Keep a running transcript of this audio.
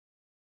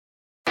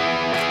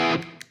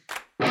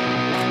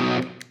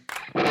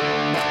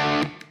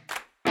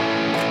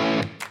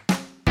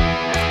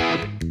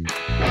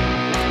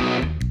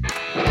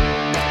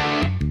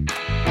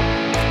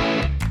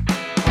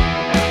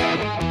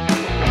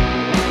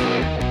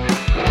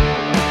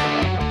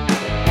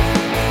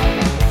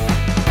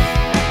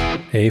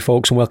Hey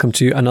folks, and welcome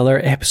to another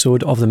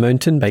episode of the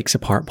Mountain Bikes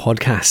Apart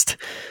podcast.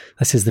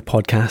 This is the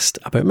podcast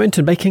about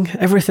mountain biking,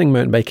 everything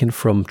mountain biking,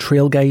 from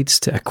trail guides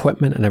to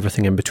equipment and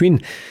everything in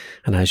between.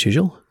 And as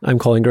usual, I'm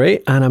Colin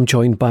Gray and I'm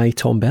joined by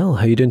Tom Bell.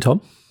 How are you doing,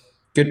 Tom?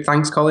 Good,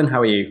 thanks, Colin.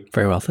 How are you?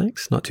 Very well,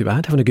 thanks. Not too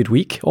bad. Having a good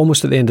week.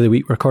 Almost at the end of the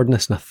week. We're recording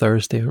this on a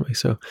Thursday, aren't we?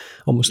 So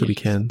almost the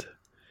weekend.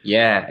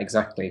 Yeah,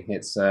 exactly.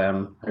 It's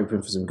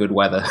hoping for some good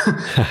weather.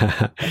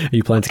 Are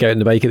you planning to get out on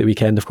the bike at the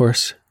weekend, of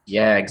course?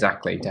 Yeah,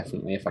 exactly.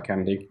 Definitely, if I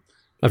can do.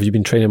 Have you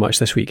been training much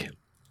this week?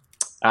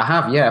 I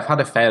have, yeah. I've had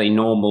a fairly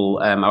normal...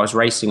 I was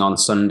racing on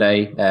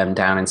Sunday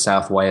down in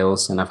South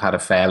Wales, and I've had a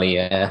fairly...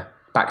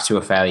 back to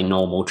a fairly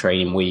normal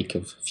training week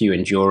of a few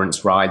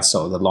endurance rides,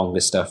 sort of the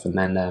longer stuff, and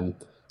then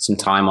some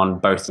time on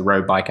both the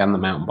road bike and the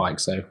mountain bike.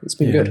 So it's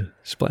been good.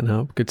 Splitting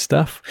up. Good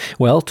stuff.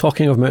 Well,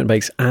 talking of mountain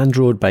bikes and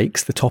road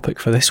bikes, the topic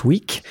for this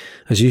week,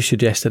 as you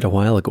suggested a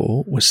while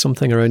ago, was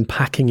something around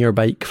packing your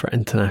bike for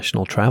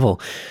international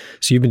travel.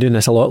 So you've been doing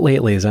this a lot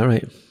lately, is that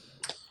right?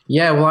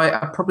 Yeah, well,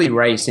 I probably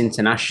race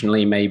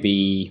internationally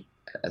maybe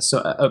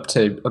up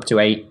to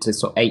 8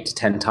 to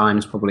 10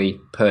 times probably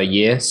per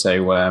year.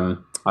 So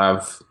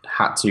I've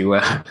had to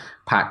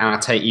pack,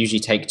 and I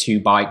usually take 2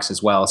 bikes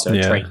as well. So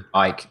a training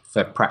bike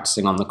for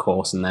practicing on the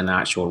course, and then an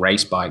actual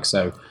race bike.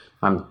 So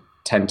I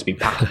tend to be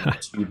packing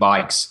 2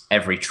 bikes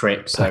every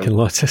trip. So packing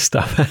lots of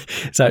stuff.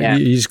 So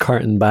you just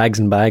carting bags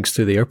and bags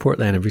through the airport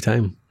then every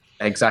time?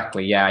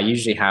 Exactly. Yeah, I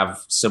usually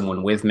have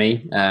someone with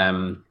me.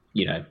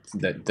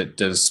 That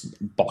does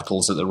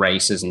bottles at the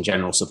races and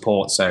general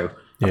support. So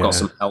I've got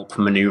some help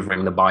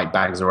manoeuvring the bike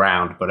bags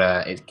around, but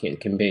it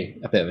can be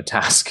a bit of a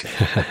task.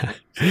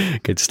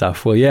 Good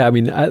stuff. Well, yeah, I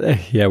mean,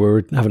 we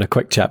were having a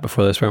quick chat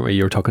before this, weren't we?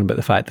 You were talking about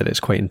the fact that it's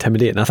quite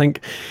intimidating. I think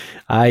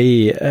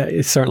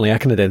certainly I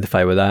can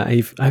identify with that.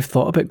 I've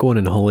thought about going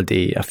on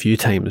holiday a few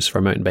times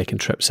for mountain biking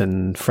trips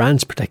in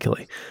France,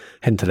 particularly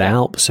into the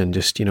Alps, and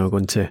just,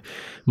 going to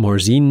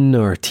Morzine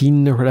or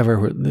Tignes or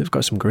whatever. They've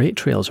got some great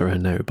trails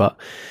around now, but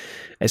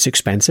it's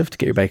expensive to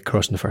get your bike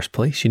across in the first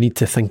place. You need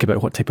to think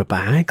about what type of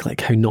bag, like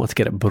how not to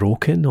get it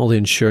broken, all the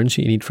insurance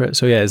you need for it.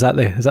 So yeah, is that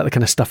the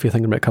kind of stuff you're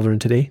thinking about covering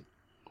today?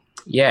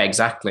 Yeah,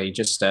 exactly.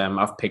 Just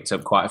I've picked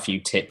up quite a few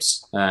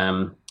tips.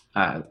 The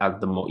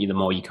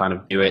more you kind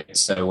of do it.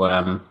 So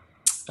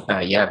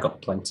I've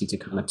got plenty to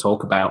kind of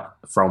talk about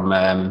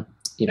from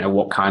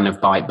what kind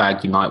of bike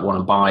bag you might want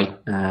to buy,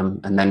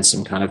 and then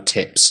some kind of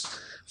tips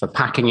for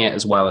packing it,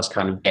 as well as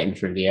kind of getting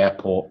through the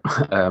airport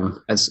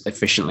as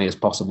efficiently as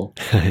possible.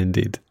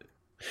 Indeed.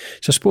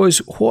 So I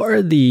suppose,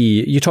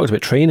 you talked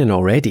about training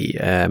already,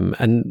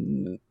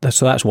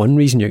 so that's one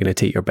reason you're going to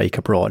take your bike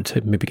abroad,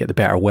 to maybe get the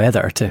better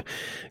weather, to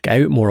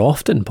get out more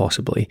often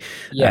possibly.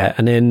 Yeah.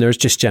 And then there's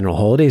just general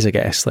holidays, I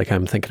guess. Like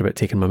I'm thinking about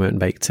taking my mountain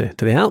bike to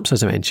the Alps,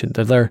 as I mentioned.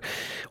 Are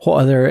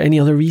there any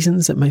other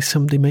reasons that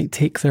somebody might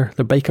take their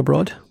bike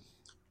abroad?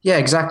 Yeah,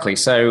 exactly.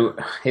 So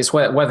it's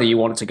whether you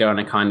want to go on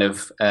a kind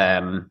of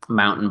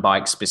mountain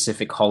bike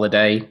specific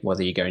holiday,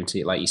 whether you're going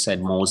to, like you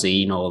said,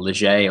 Morzine or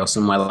Leger or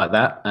somewhere like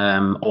that,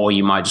 or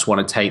you might just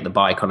want to take the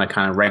bike on a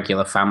kind of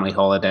regular family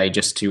holiday,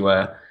 just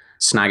to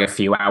snag a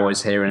few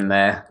hours here and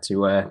there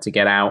to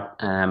get out.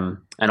 And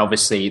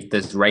obviously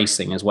there's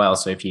racing as well.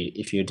 So if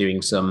you're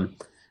doing some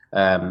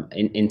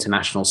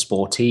international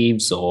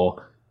sportives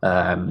or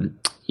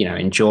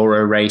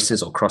enduro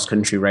races or cross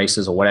country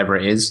races or whatever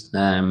it is,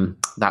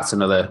 that's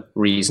another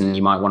reason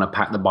you might want to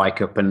pack the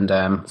bike up and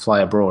fly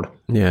abroad.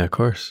 Yeah, of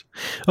course.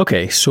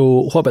 Okay,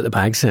 so what about the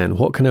bags then?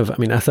 What kind of,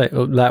 I think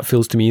that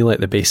feels to me like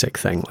the basic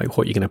thing, like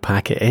what you're going to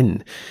pack it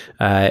in.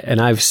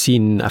 And I've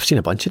seen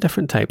a bunch of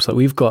different types. Like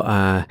we've got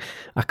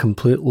a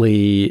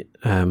completely,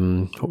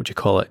 what would you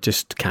call it?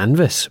 Just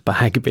canvas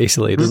bag,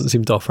 basically. It doesn't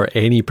seem to offer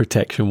any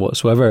protection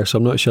whatsoever. So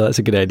I'm not sure that's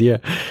a good idea.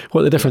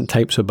 What are the different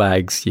types of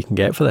bags you can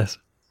get for this?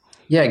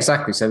 Yeah,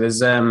 exactly. So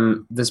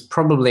there's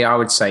probably, I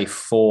would say,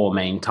 4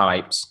 main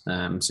types.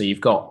 So you've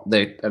got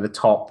at the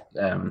top,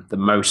 the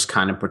most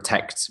kind of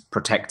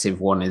protective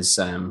one is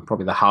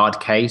probably the hard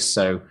case.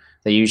 So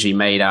they're usually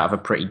made out of a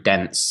pretty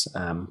dense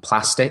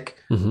plastic,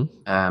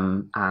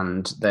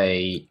 and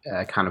they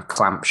kind of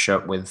clamp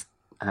shut with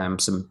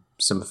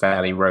some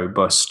fairly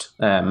robust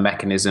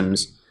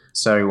mechanisms.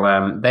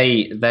 So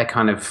they're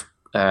kind of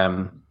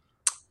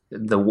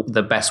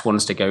the best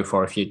ones to go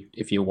for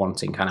if you're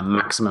wanting kind of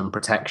maximum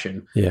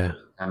protection. Yeah.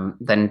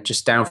 Then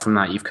just down from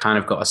that, you've kind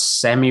of got a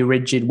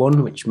semi-rigid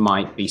one, which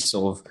might be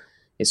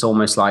it's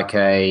almost like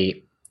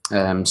a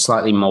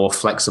slightly more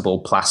flexible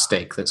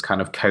plastic that's kind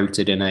of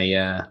coated in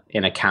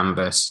a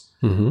canvas.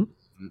 Mm-hmm.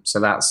 So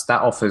that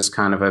offers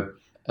kind of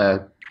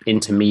a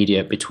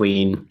intermediate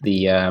between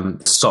the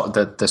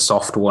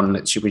soft one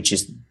which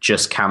is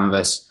just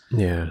canvas.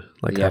 Yeah,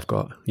 I've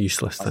got a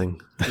useless thing.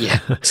 Yeah.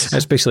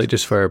 It's basically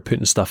just for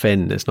putting stuff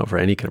in. It's not for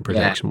any kind of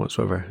protection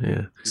whatsoever.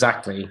 Yeah.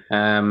 Exactly.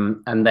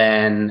 And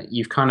then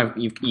you've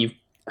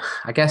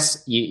I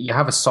guess you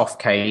have a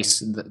soft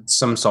case.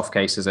 Some soft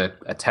cases are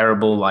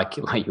terrible, like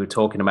you were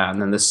talking about,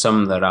 and then there's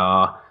some that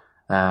are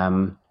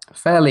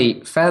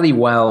fairly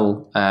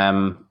well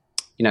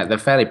they're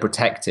fairly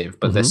protective,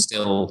 but they're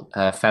still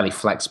fairly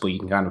flexible. You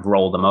can kind of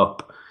roll them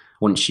up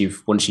once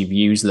you've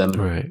used them.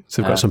 Right.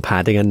 So they've got some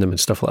padding in them and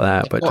stuff like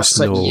that, but just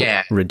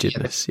no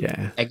rigidness.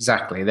 Yeah.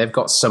 Exactly. They've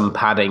got some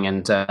padding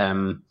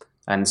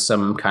and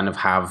some kind of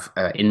have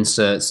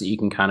inserts that you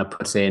can kind of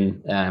put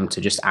in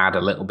to just add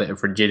a little bit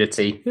of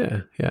rigidity.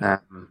 Yeah.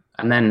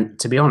 And then,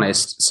 to be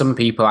honest, some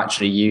people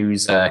actually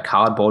use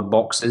cardboard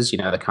boxes.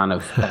 The kind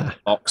of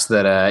box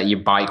that your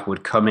bike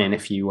would come in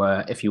if you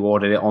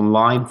ordered it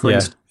online, for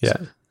instance. Yeah,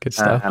 good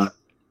stuff.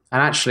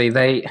 And actually,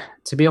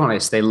 to be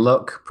honest, they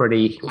look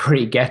pretty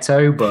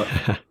ghetto, but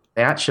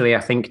they actually,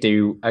 I think,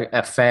 do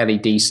a fairly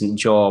decent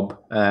job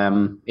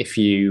if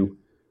you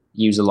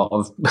use a lot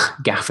of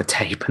gaffer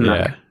tape and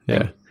that.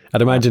 Yeah.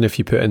 I'd imagine if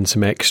you put in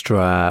some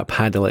extra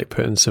padding, like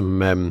put in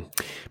some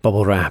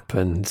bubble wrap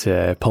and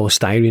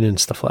polystyrene and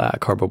stuff like that, a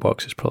cardboard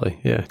box is probably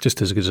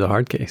just as good as a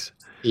hard case.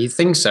 You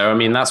think so? I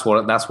mean, that's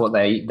what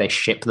they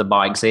ship the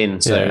bikes in,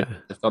 so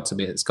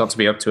it's got to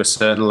be up to a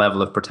certain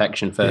level of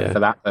protection for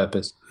that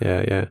purpose.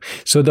 Yeah.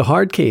 So the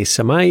hard case,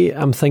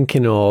 I'm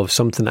thinking of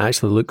something that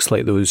actually looks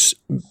like those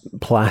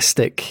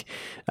plastic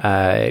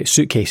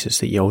suitcases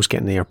that you always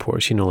get in the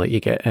airports. Like you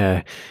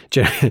get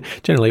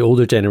generally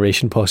older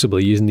generation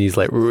possibly using these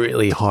like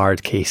really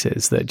hard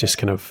cases that just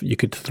kind of you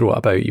could throw it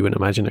about. You wouldn't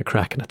imagine it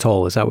cracking at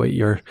all. Is that what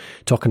you're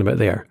talking about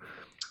there?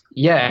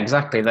 Yeah,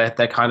 exactly. They're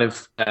kind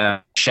of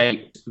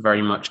shaped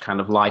very much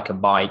kind of like a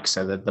bike,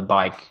 so that the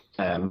bike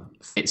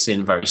fits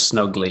in very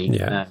snugly.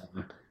 Yeah.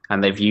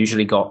 And they've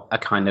usually got a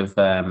kind of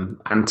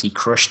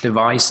anti-crush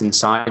device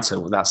inside,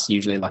 so that's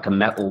usually like a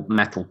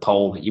metal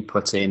pole that you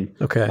put in.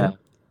 Okay.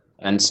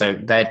 And so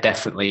they're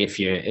definitely, if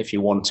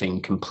you're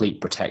wanting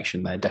complete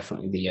protection, they're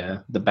definitely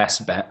the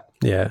best bet.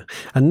 Yeah,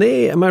 and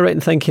am I right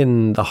in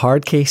thinking the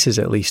hard cases,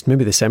 at least,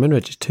 maybe the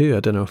semi-rigid too? I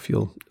don't know if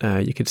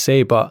you could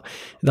say, but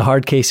the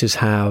hard cases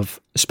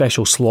have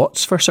special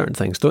slots for certain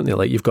things, don't they?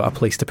 Like you've got a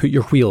place to put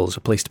your wheels,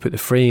 a place to put the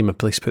frame, a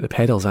place to put the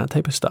pedals, that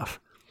type of stuff.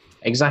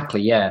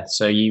 Exactly, yeah.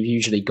 So you've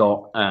usually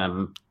got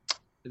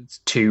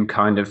two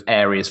kind of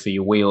areas for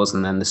your wheels,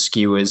 and then the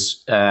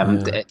skewers.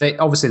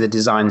 Obviously, the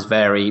designs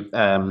vary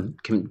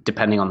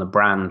depending on the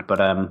brand,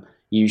 but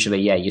usually,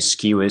 your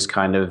skewers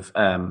kind of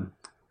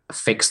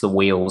fix the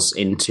wheels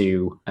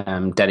into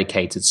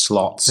dedicated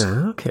slots.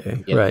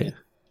 Okay, right.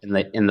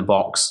 In the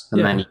box,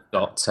 and then you've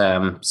got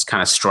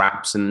kind of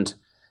straps and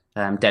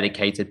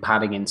dedicated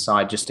padding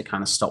inside just to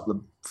kind of stop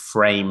the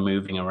frame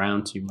moving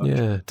around too much.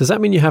 Yeah. Does that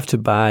mean you have to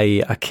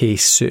buy a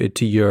case suited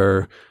to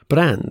your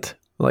brand?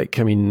 Like,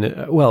 I mean,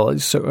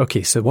 so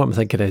what I'm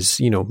thinking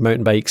is,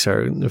 mountain bikes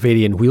are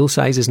varying wheel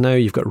sizes now.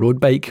 You've got road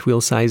bike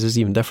wheel sizes,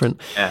 even different.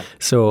 Yeah.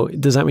 So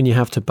does that mean you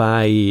have to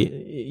buy,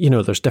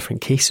 there's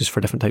different cases for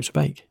different types of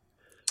bike?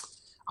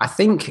 I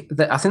think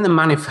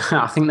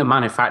the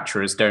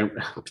manufacturers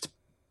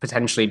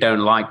potentially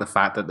don't like the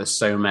fact that there's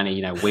so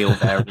many, wheel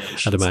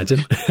variations. I'd imagine.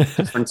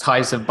 Different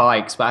types of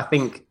bikes. But I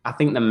think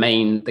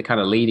the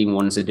kind of leading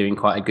ones are doing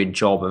quite a good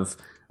job of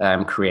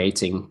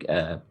creating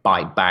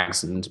bike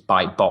bags and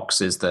bike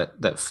boxes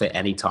that fit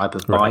any type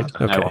of bike.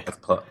 Right. I know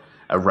I've put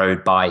a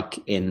road bike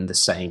in the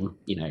same,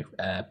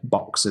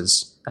 box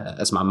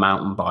as my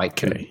mountain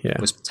bike. Okay, yeah.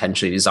 It was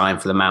potentially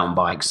designed for the mountain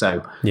bike.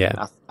 So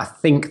yeah, I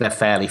think they're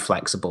fairly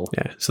flexible.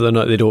 Yeah, so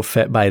they don't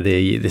fit by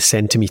the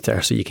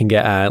centimetre. So you can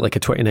get a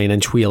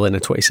 29-inch wheel in a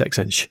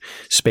 26-inch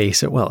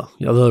space. Well,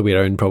 the other way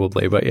around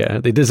probably, but yeah,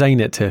 they design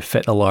it to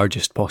fit the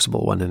largest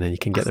possible one, and then you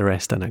can get the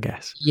rest in, I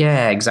guess.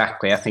 Yeah,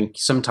 exactly. I think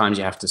sometimes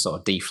you have to sort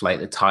of deflate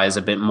the tires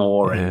a bit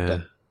more,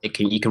 and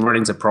you can run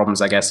into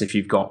problems, I guess, if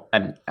you've got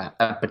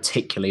a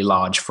particularly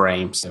large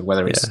frame. So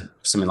whether it's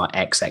something like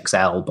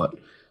XXL, but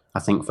I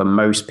think for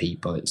most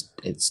people,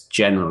 it's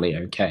generally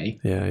okay.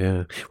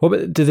 Yeah. Well,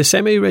 but do the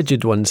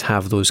semi-rigid ones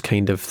have those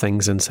kind of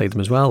things inside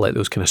them as well, like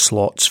those kind of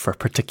slots for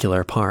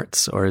particular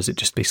parts, or is it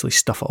just basically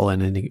stuff it all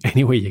in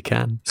any way you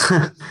can?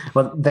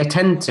 Well, they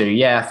tend to.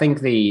 Yeah, I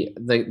think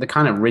the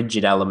kind of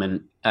rigid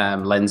element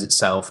lends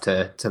itself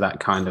to that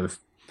kind of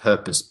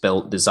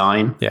purpose-built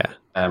design. Yeah.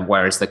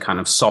 Whereas the kind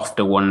of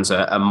softer ones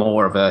are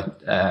more of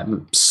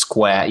a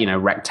square,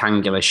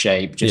 rectangular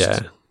shape,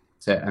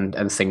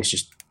 and things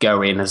just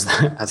go in as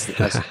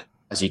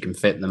you can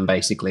fit them,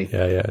 basically.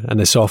 Yeah. And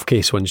the soft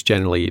case ones,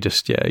 generally,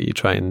 you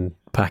try and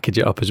package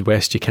it up as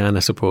best you can, I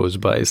suppose,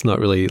 but it's not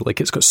really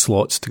like it's got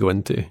slots to go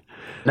into.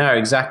 No,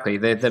 exactly.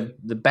 The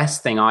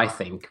best thing, I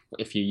think,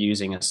 if you're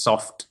using a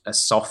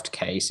soft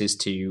case is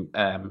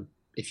to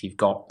if you've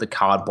got the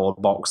cardboard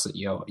box that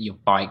your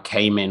bike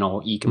came in,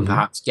 or you can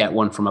perhaps get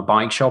one from a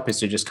bike shop, is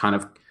to just kind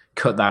of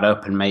cut that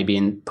up and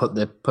maybe put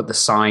the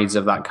sides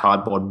of that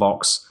cardboard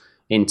box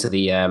into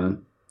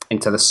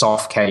the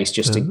soft case,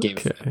 just to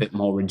give a bit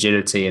more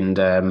rigidity and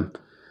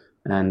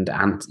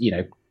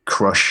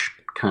crush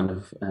kind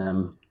of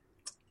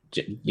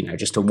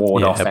just to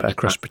ward off any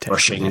crush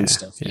crushing and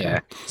stuff. Yeah,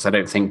 because I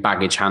don't think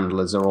baggage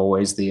handlers are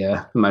always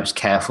the most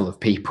careful of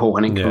people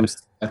when it comes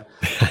to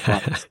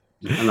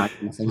and that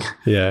kind of thing.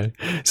 Yeah.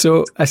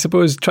 So I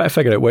suppose try to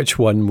figure out which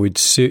one would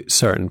suit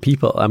certain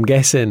people. I'm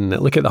guessing,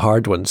 look at the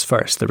hard ones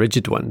first, the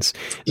rigid ones.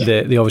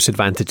 Yeah. The obvious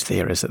advantage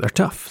there is that they're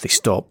tough. They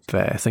stop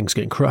things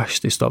getting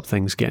crushed. They stop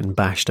things getting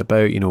bashed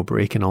about,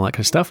 breaking, all that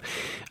kind of stuff.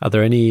 What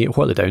are the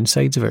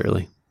downsides of it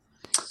really?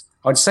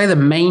 I would say the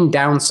main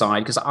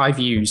downside, because I've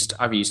used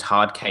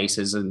hard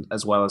cases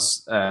as well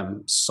as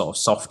sort of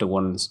softer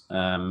ones,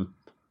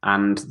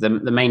 and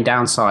the main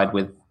downside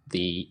with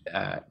the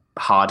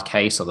hard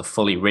case or the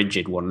fully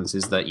rigid ones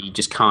is that you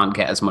just can't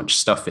get as much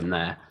stuff in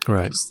there.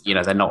 Right.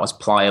 They're not as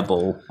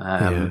pliable.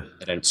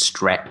 They don't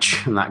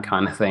stretch and that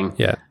kind of thing.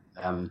 Yeah.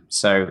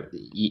 So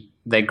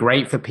they're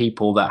great for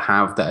people that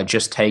are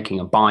just taking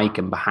a bike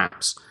and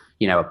perhaps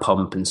a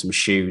pump and some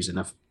shoes and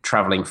are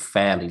traveling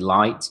fairly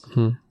light.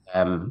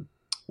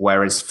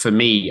 Whereas for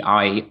me,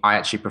 I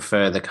actually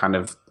prefer the kind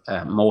of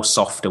more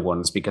softer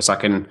ones because I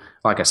can,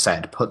 like I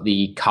said, put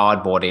the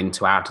cardboard in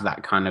to add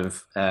that kind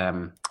of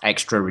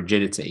extra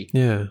rigidity.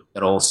 Yeah.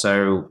 But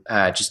also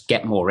just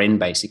get more in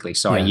basically.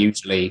 So I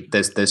usually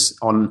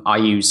I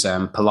use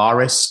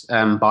Polaris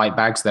bike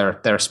bags. They're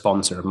a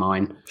sponsor of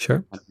mine.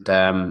 Sure.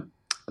 And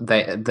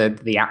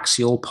the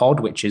axial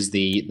pod, which is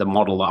the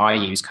model that I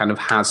use, kind of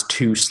has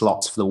 2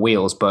 slots for the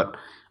wheels, but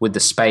with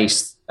the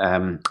space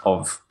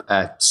of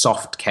a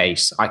soft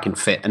case, I can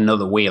fit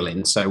another wheel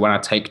in. So when I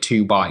take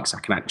 2 bikes, I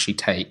can actually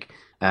take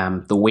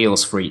the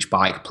wheels for each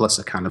bike plus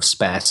a kind of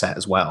spare set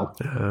as well.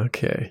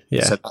 Okay,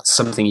 yeah. So that's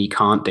something you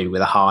can't do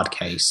with a hard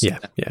case. Yeah,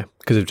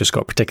 because they've just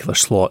got particular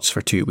slots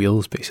for 2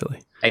 wheels,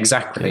 basically.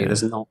 Exactly. Yeah.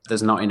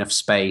 There's not enough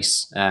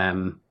space.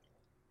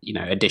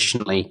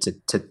 Additionally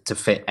to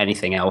fit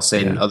anything else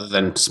in other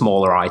than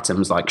smaller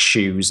items like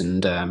shoes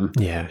and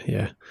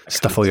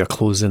stuff all your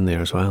clothes in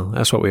there as well.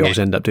 That's what we always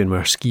end up doing with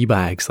our ski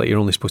bags. Like you're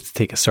only supposed to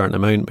take a certain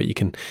amount, but you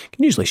can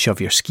usually shove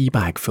your ski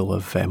bag full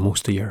of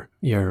most of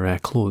your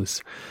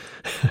clothes.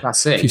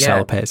 That's it. A few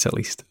salopettes at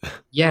least.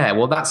 Yeah,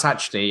 well, that's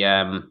actually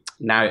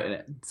now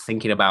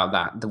thinking about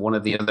that. One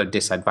of the other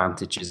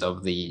disadvantages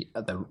of the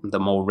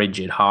more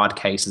rigid hard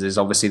cases is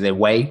obviously they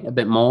weigh a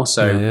bit more.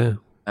 So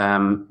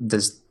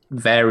there's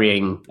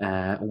varying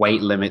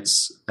weight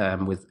limits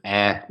with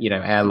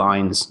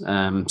airlines.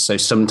 So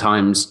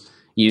sometimes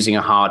using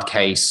a hard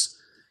case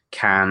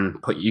can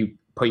put you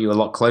a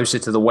lot closer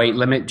to the weight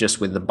limit just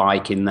with the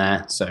bike in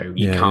there. So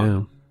you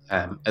can't,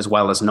 as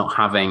well as not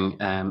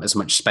having as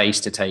much space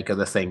to take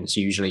other things.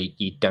 Usually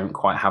you don't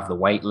quite have the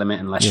weight limit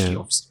unless you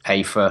obviously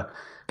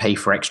pay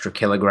for extra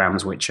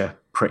kilograms, which are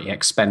pretty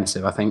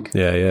expensive, I think.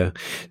 Yeah.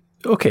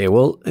 Okay,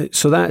 well,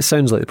 so that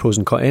sounds like the pros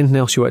and cons. Anything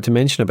else you want to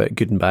mention about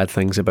good and bad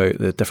things about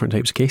the different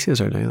types of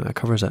cases, or anything that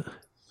covers it?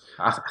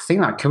 I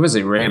think that covers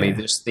it really. Yeah.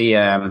 Just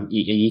the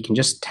you can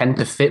just tend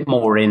to fit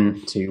more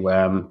into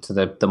to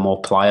the more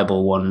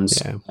pliable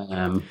ones. Yeah.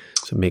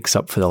 So it makes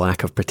up for the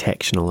lack of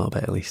protection a little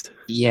bit, at least.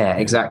 Yeah,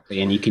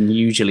 exactly. And you can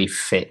usually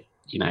fit,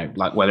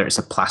 like whether it's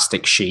a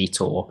plastic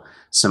sheet or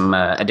some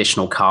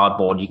additional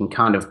cardboard, you can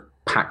kind of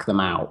pack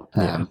them out.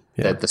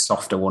 The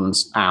softer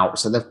ones out,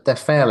 so they're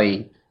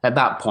fairly. At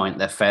that point,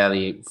 they're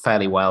fairly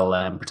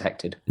well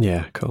protected.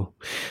 Yeah, cool.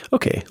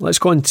 Okay, let's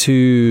go on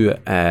to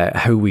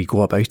how we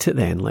go about it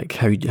then. Like,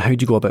 how do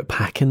you go about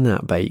packing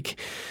that bike?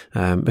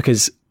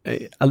 Because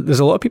there's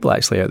a lot of people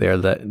actually out there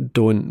that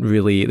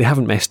they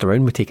haven't messed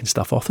around with taking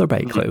stuff off their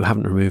bike, like they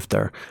haven't removed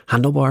their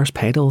handlebars,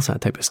 pedals,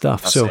 that type of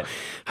stuff. That's so it.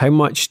 How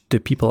much do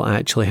people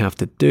actually have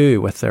to do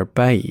with their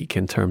bike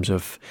in terms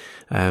of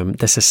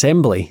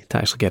disassembly to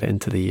actually get it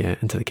into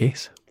the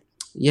case?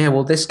 Yeah,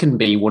 well, this can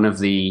be one of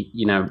the,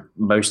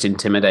 most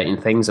intimidating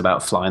things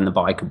about flying the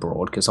bike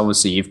abroad, because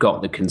obviously you've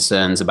got the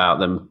concerns about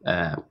them,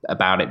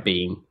 about it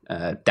being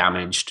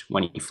damaged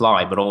when you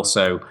fly, but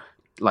also,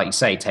 like you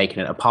say, taking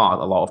it apart.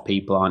 A lot of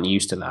people aren't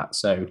used to that.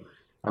 So,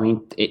 I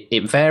mean,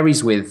 it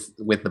varies with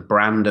the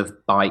brand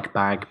of bike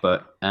bag,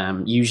 but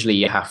usually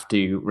you have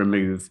to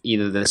remove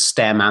either the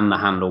stem and the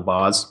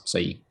handlebars. So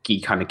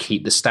you kind of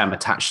keep the stem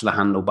attached to the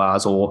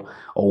handlebars or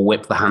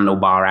whip the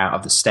handlebar out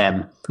of the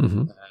stem.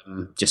 Mm-hmm.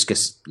 Just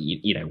because,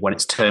 when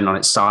it's turned on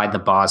its side, the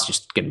bar's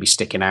just going to be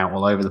sticking out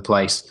all over the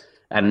place.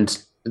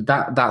 And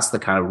that's the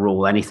kind of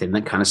rule. Anything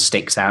that kind of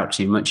sticks out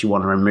too much, you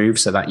want to remove.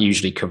 So that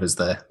usually covers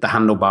the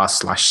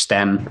handlebar /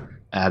 stem,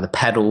 the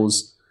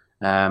pedals.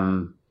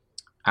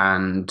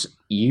 And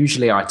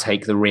usually I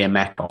take the rear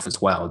mech off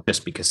as well,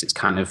 just because it's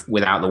kind of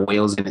without the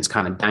wheels in, it's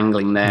kind of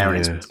dangling there and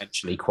it's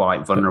potentially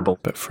quite vulnerable.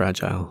 But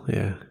fragile,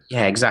 yeah.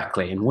 Yeah,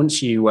 exactly. And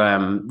once you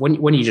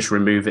when you just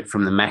remove it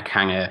from the mech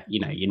hanger,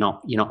 you're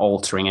not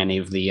altering any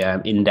of the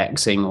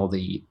indexing or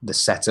the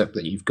setup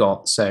that you've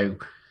got. So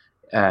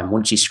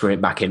once you screw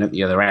it back in at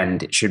the other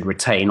end, it should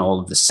retain all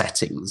of the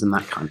settings and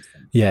that kind of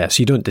thing. Yeah,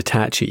 so you don't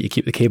detach it, you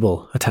keep the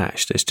cable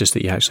attached. It's just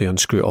that you actually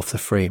unscrew it off the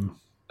frame.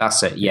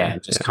 That's it,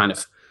 kind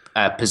of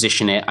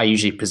position it. I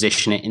usually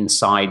position it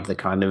inside the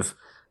kind of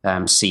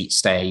seat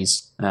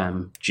stays,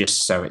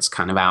 just so it's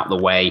kind of out the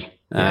way.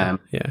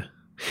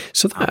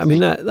 So that, I mean,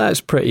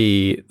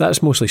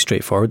 that's mostly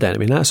straightforward then. I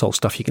mean, that's all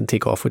stuff you can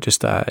take off with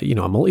just a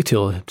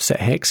multi-tool set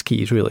of hex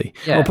keys, really.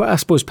 Yeah. Well, but I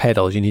suppose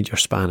pedals, you need your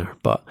spanner.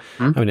 But,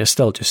 I mean, it's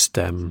still just,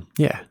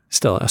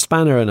 still a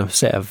spanner and a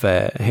set of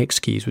hex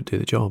keys would do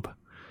the job.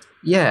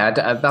 Yeah,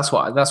 that's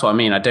what I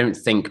mean. I don't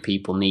think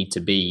people need to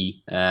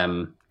be,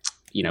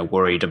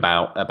 worried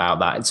about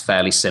that. It's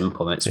fairly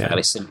simple, and it's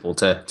fairly simple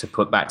to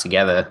put back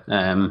together.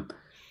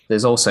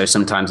 There's also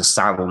sometimes a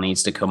saddle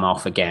needs to come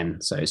off again,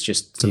 so it's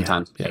just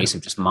sometimes a case of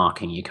just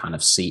marking your kind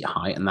of seat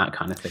height and that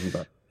kind of thing.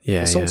 But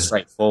it's all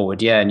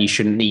straightforward, and you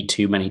shouldn't need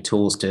too many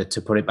tools to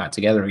put it back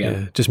together again.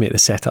 Yeah, just make the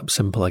setup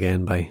simple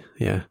again by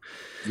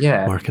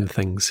marking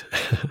things.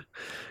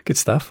 Good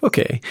stuff.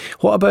 Okay.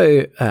 What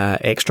about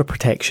extra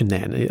protection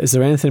then? Is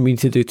there anything we need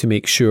to do to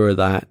make sure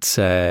that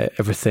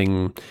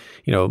everything,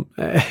 how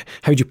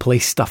do you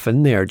place stuff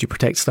in there? Do you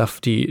protect stuff?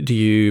 Do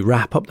you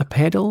wrap up the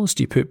pedals?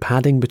 Do you put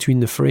padding between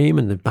the frame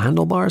and the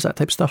handlebars, that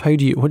type of stuff? What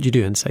do you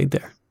do inside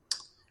there?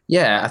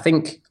 Yeah, I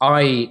think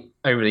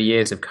over the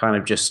years, have kind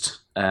of just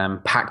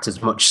packed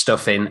as much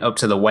stuff in up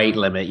to the weight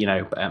limit,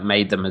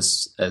 made them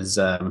as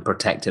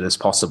protected as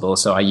possible.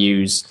 So I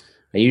usually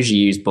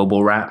use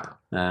bubble wrap.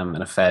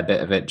 And a fair bit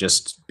of it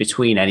just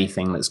between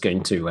anything that's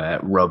going to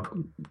rub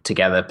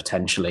together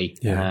potentially.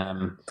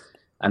 Yeah.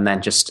 And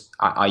then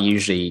I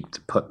usually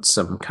put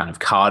some kind of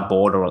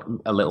cardboard or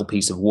a little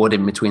piece of wood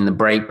in between the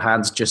brake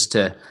pads just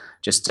to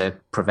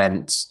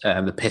prevent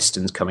the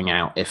pistons coming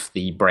out if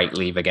the brake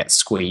lever gets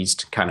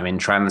squeezed kind of in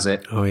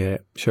transit. Oh, yeah,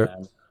 sure.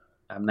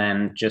 And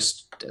then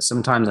just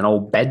sometimes an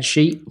old bed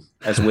sheet,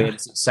 as weird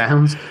as it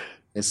sounds.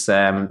 It's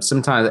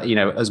sometimes,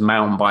 as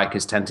mountain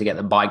bikers tend to get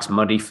the bikes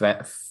muddy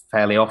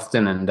fairly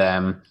often,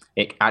 and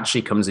it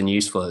actually comes in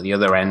useful at the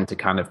other end to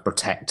kind of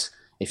protect.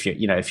 If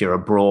you're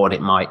abroad,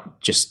 it might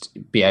just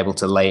be able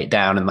to lay it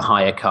down in the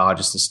hire car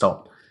just to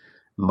stop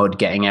mud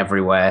getting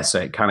everywhere.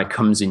 So it kind of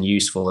comes in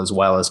useful as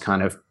well as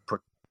kind of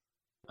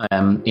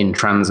in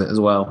transit as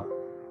well.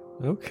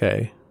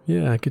 Okay.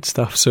 Yeah, good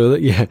stuff. So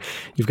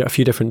you've got a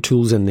few different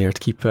tools in there to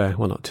keep,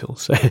 not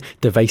tools,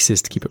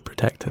 devices to keep it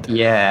protected.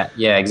 Yeah,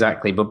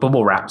 exactly. But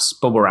bubble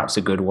wrap's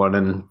a good one,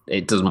 and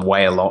it doesn't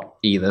weigh a lot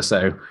either.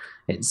 So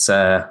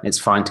it's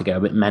fine to go a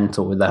bit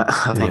mental with that,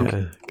 I think.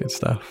 Yeah, good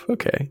stuff.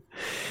 Okay.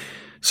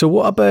 So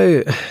what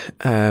about,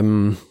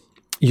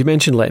 you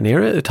mentioned letting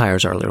air out the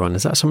tires earlier on.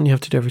 Is that something you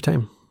have to do every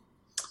time?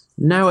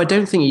 No, I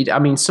don't think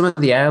some of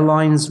the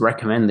airlines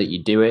recommend that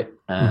you do it,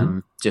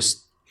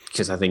 just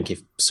because I think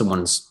if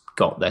someone's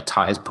got their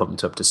tires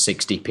pumped up to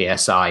 60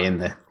 psi and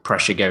the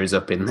pressure goes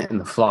up in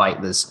the flight,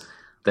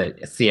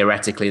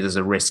 theoretically there's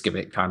a risk of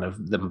it kind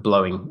of them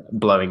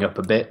blowing up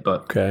a bit,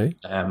 but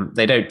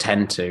they don't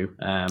tend to.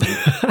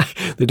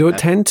 They don't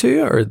tend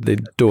to, or they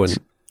don't?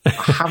 I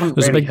haven't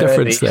There's really a big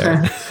difference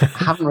there.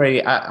 I haven't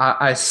really.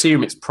 I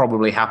assume it's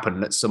probably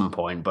happened at some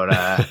point, but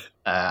I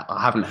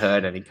haven't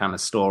heard any kind of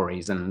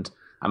stories. And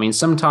I mean,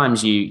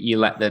 sometimes you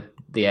let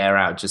the air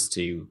out just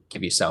to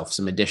give yourself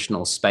some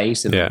additional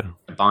space in the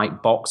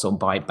bike box or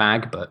bike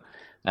bag. But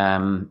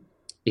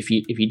if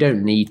you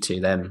don't need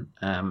to, then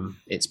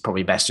it's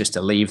probably best just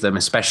to leave them,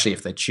 especially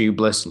if they're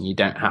tubeless and you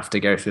don't have to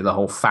go through the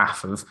whole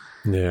faff of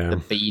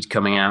the bead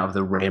coming out of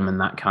the rim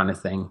and that kind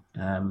of thing.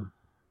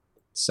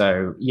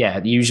 So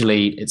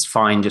usually it's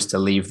fine just to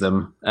leave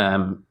them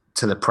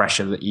to the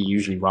pressure that you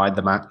usually ride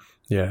them at.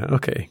 Yeah.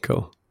 Okay.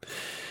 Cool.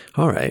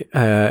 All right.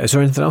 Is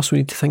there anything else we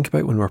need to think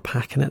about when we're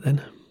packing it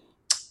then?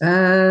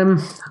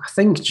 I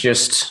think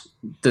just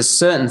there's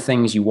certain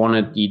things you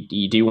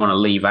do want to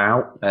leave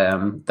out.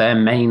 They're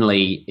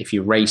mainly, if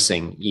you're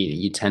racing,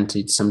 you tend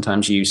to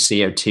sometimes use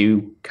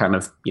CO2 kind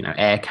of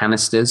air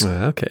canisters.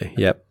 Okay.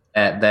 Yep.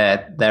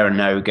 They're a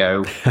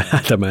no-go.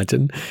 I'd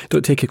imagine.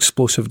 Don't take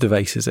explosive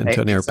devices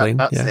into an airplane.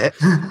 That's it.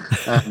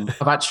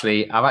 I've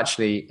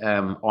actually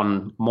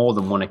on more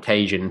than one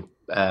occasion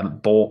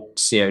bought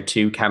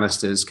CO2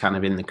 canisters kind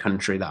of in the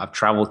country that I've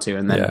traveled to,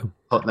 and then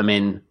put them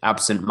in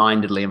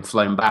absent-mindedly and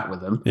flown back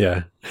with them.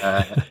 Yeah,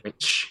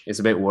 which is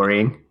a bit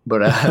worrying.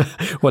 But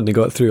when they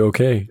got through,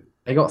 okay,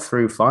 they got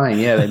through fine.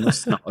 Yeah, they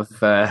must not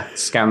have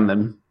scanned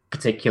them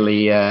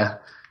particularly.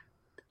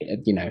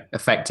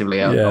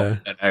 Effectively. I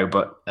don't know,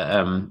 but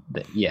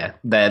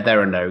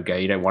they're a no-go.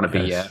 You don't want to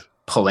be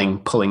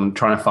pulling,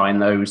 trying to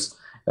find those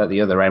at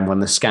the other end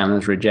when the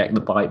scanners reject the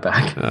bike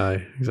bag.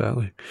 Aye,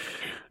 exactly.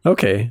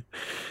 Okay.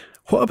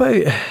 What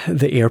about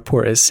the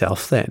airport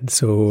itself then?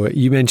 So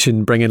you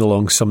mentioned bringing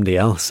along somebody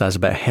else as a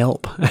bit of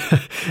help.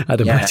 I'd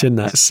imagine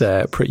that's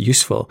pretty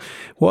useful.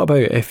 What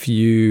about if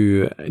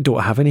you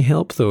don't have any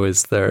help though?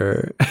 Is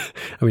there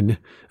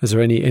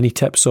any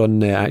tips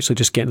on actually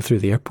just getting through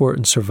the airport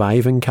and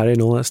surviving,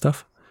 carrying all that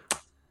stuff?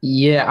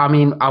 Yeah, I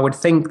mean, I would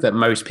think that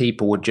most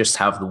people would just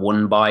have the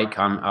one bike.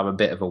 I'm a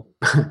bit of a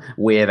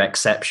weird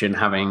exception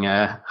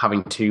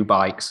having two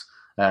bikes.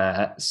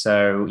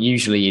 So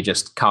usually you're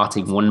just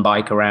carting one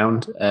bike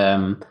around.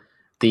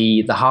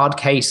 The hard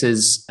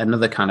cases,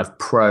 another kind of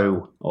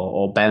pro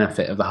or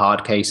benefit of the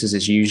hard cases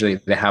is usually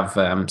they have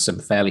some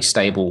fairly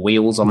stable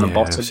wheels on the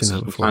bottom.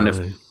 So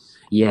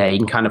Yeah, you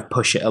can kind of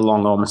push it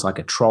along almost like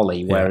a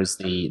trolley, Yeah. whereas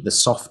the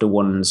softer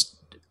ones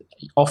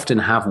often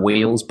have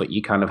wheels, but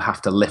you kind of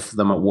have to lift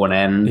them at one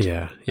end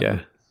Yeah, yeah.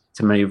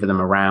 to maneuver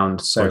them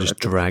around. Or So just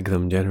drag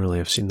them generally.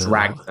 I've seen that.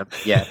 drag them,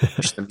 yeah,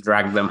 push them,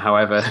 drag them,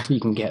 however you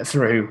can get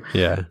through.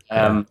 Yeah,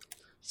 yeah.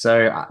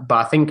 But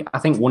I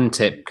think one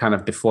tip, kind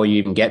of before you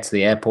even get to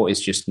the airport,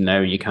 is just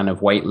know your kind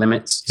of weight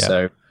limits. Yeah.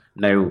 So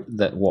know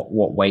that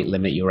what weight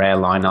limit your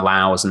airline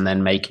allows, and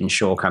then making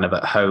sure kind of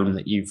at home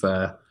that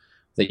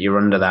you're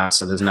under that,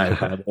 so there's no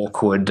kind of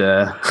awkward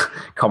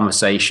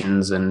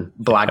conversations and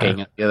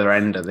blagging at the other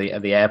end at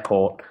the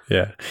airport.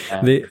 Yeah.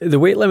 The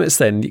weight limits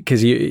then,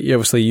 because you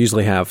obviously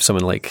usually have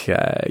someone like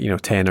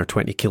 10 or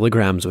 20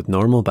 kilograms with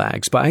normal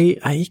bags, but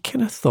I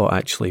kind of thought,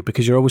 actually,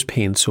 because you're always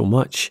paying so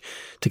much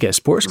to get a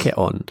sports kit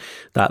on,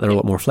 that they're a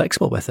lot more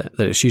flexible with it,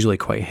 that it's usually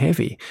quite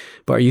heavy.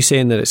 But are you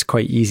saying that it's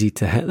quite easy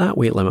to hit that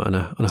weight limit on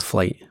a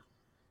flight?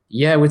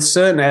 Yeah, with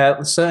certain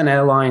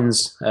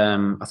airlines,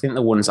 I think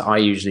the ones that I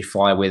usually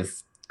fly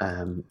with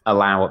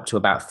allow up to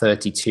about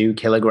 32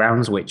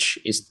 kilograms, which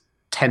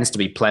tends to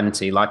be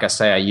plenty. Like I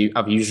say,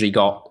 I've usually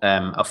got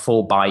a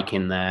full bike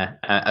in there,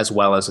 as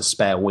well as a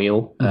spare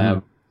wheel,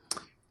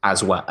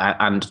 as well,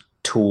 and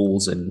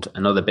tools and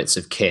other bits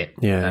of kit.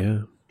 Yeah.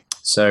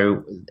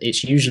 So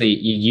it's usually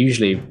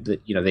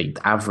the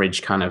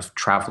average kind of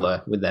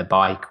traveler with their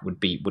bike would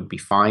be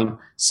fine.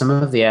 Some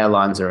of the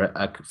airlines are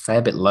a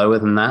fair bit lower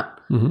than that,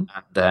 and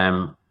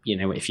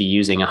if you're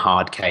using a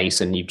hard case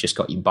and you've just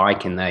got your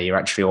bike in there, you're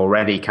actually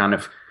already kind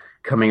of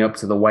coming up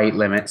to the weight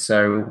limit.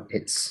 So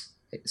it's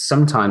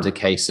sometimes a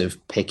case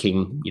of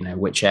picking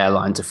which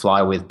airline to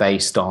fly with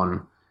based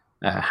on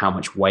how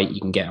much weight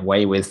you can get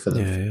away with for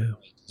the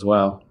as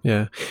well.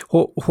 Yeah.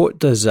 What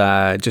does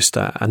just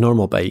a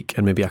normal bike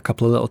and maybe a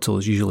couple of little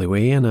tools usually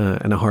weigh in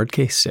a hard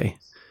case, say?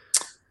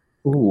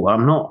 Ooh,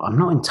 I'm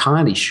not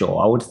entirely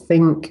sure. I would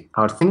think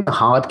the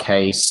hard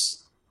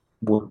case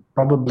would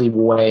probably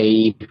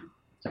weigh.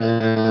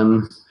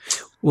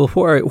 Well,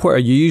 what are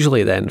you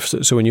usually then?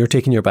 So when you're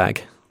taking your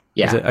bag,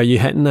 are you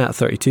hitting that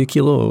 32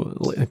 kilo,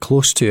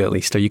 close to at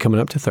least? Are you coming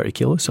up to 30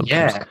 kilos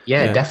sometimes?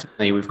 Yeah,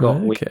 definitely. We've got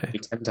we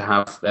tend to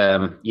have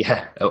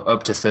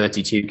up to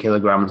 32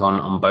 kilograms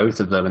on both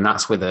of them, and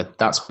that's with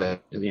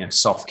a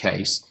soft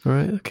case.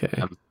 Right.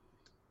 Okay.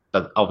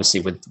 But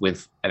obviously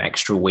with an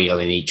extra wheel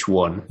in each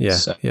one. Yeah.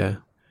 So, yeah.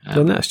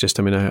 Then that's just.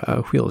 I mean,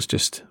 a wheel is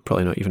just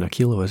probably not even a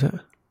kilo, is it?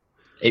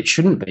 It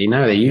shouldn't be.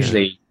 No, they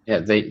usually.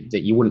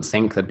 That you wouldn't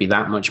think there'd be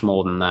that much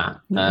more than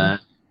that.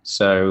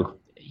 So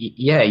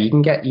you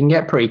can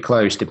get pretty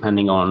close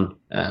depending on,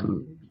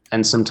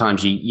 and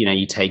sometimes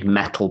you take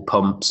metal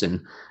pumps and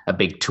a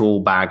big tool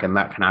bag, and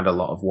that can add a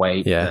lot of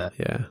weight. Yeah.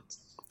 Okay.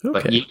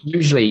 But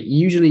usually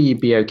you'd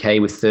be okay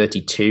with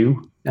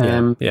 32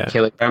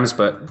 kilograms,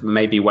 but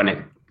maybe when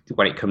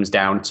it comes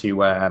down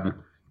to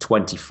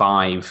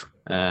 25.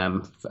 I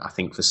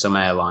think for some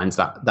airlines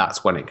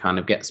that's when it kind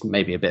of gets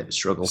maybe a bit of a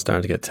struggle.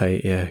 Starting to get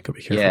tight, got to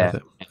be careful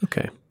with it.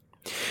 Okay.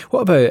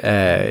 What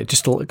about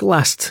just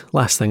last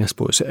thing, I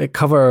suppose?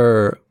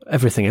 Cover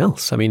everything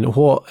else. I mean,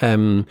 what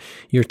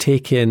you're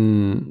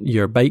taking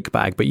your bike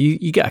bag, but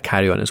you get a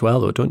carry-on as well,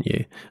 though, don't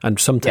you? And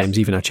sometimes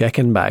even a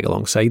check-in bag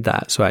alongside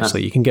that. So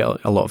actually, you can get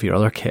a lot of your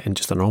other kit in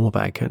just a normal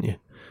bag, can't you?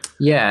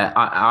 Yeah,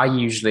 I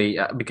usually,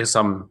 because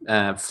I'm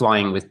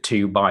flying with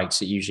two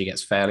bikes, it usually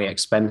gets fairly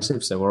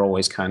expensive. So we're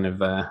always kind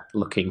of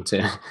looking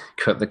to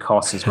cut the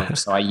costs as much.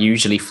 So I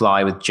usually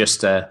fly with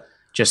just a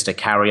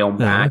carry-on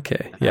bag.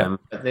 Okay, yeah.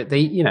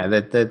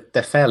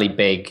 They're fairly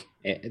big.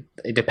 It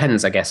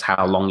depends, I guess,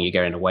 how long you're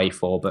going away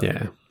for. But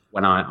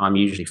when I'm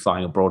usually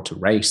flying abroad to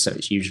race, so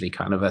it's usually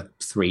kind of a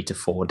 3 to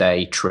 4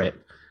 day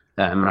trip.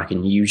 I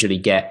can usually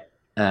get,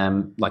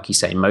 like you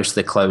say, most of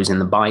the clothes in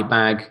the bike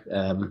bag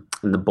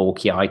and the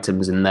bulky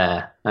items in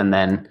there, and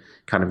then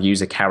kind of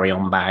use a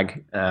carry-on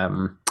bag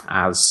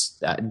as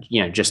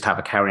just have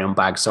a carry-on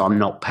bag, so I'm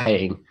not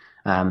paying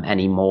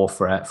any more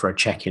for a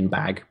check-in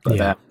bag.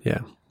 But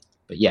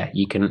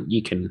you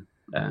can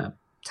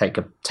take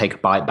a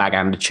bike bag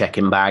and a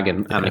check-in bag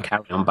and a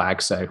carry-on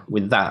bag. So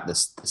with that,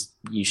 there's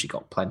usually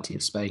got plenty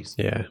of space.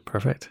 Yeah,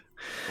 perfect.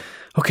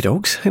 Okay,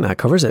 dogs. I think that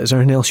covers it. Is there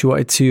anything else you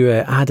wanted to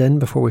add in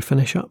before we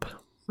finish up?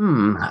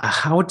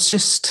 I would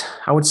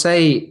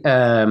say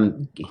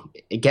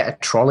get a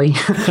trolley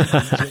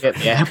at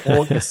the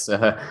airport.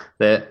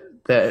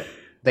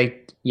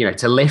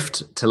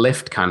 To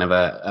lift kind of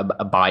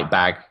a bike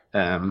bag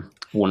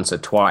once or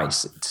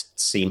twice, it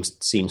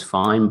seems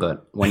fine.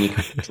 But when you're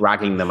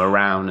dragging them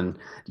around and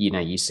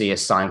you see a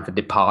sign for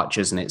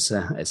departures and it's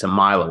a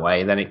mile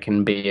away, then it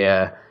can be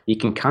you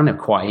can kind of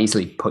quite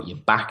easily put your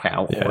back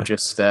out or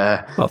just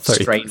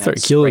 30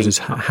 kilos is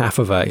half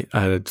of a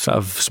sort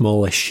of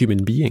smallish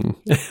human being.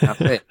 That's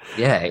it.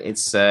 Yeah,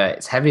 it's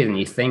heavier than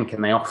you think,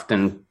 and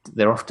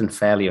they're often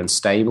fairly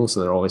unstable, so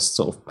they're always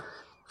sort of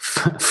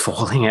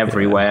falling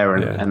everywhere,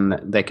 and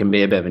they can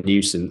be a bit of a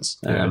nuisance.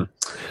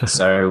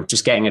 So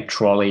just getting a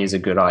trolley is a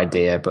good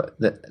idea, but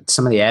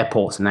some of the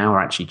airports now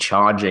are actually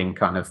charging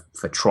kind of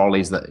for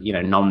trolleys that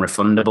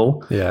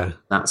non-refundable. Yeah,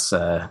 that's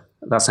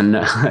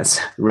that's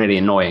really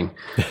annoying.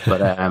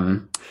 But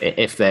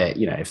if they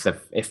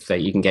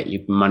you can get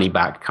your money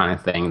back kind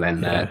of thing,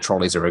 then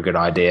trolleys are a good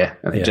idea.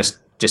 And it just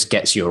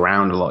gets you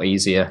around a lot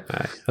easier.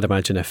 I'd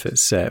imagine if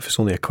it's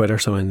only £1 or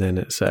something, then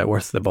it's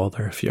worth the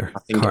bother if you're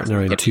carting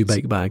around 2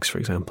 bike bags, for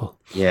example.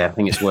 Yeah, I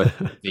think it's worth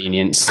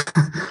convenience.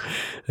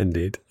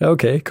 Indeed.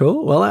 Okay,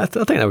 cool. Well, I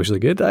think that was really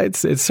good.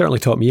 It's certainly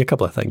taught me a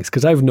couple of things,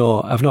 because I've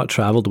not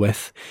travelled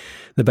with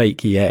the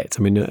bike yet.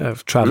 I mean,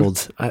 I've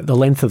travelled the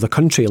length of the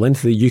country,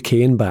 length of the UK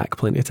and back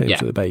plenty of times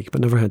with the bike,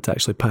 but never had to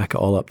actually pack it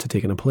all up to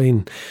take on a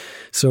plane.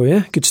 So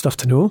yeah, good stuff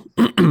to know.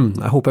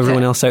 I hope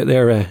everyone else out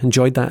there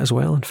enjoyed that as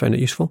well and found it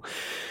useful.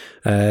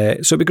 So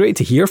it'd be great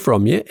to hear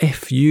from you.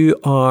 If you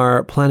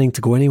are planning to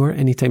go anywhere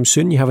anytime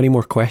soon, you have any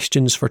more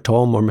questions for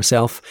Tom or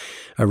myself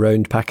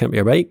around packing up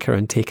your bike,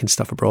 around taking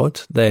stuff abroad,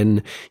 then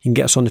you can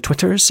get us on the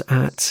Twitters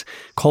at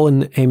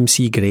Colin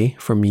MC Gray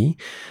for me.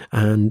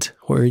 And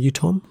where are you,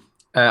 Tom?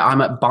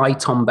 I'm at by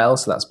Tom Bell,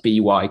 so that's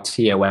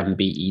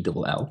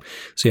BYTOMBELL.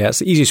 So yeah, it's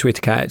the easiest way to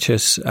catch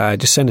us.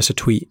 Just send us a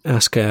tweet,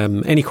 ask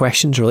any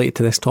questions related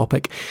to this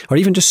topic, or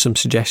even just some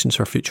suggestions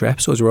for future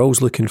episodes. We're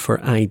always looking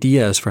for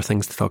ideas for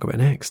things to talk about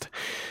next.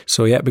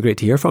 So yeah, it'd be great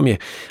to hear from you.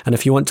 And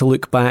if you want to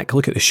look at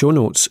the show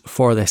notes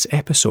for this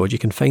episode, you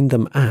can find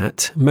them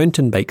at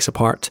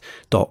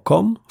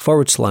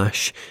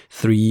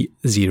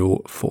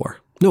mountainbikesapart.com/304.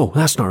 No,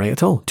 that's not right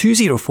at all.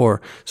 204.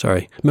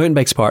 Sorry.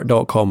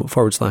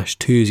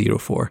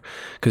 mountainbikesapart.com/204,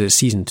 because it's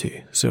season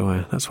 2.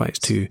 So that's why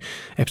it's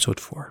episode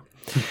 4.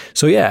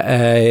 So yeah,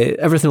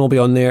 everything will be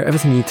on there.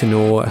 Everything you need to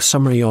know, a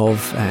summary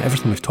of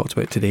everything we've talked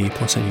about today,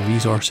 plus any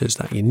resources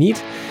that you need.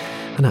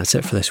 And that's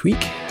it for this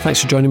week. Thanks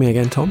for joining me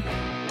again, Tom.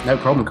 No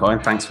problem,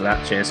 Colin. Thanks for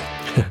that. Cheers.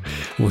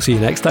 We'll see you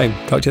next time.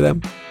 Talk to you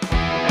then.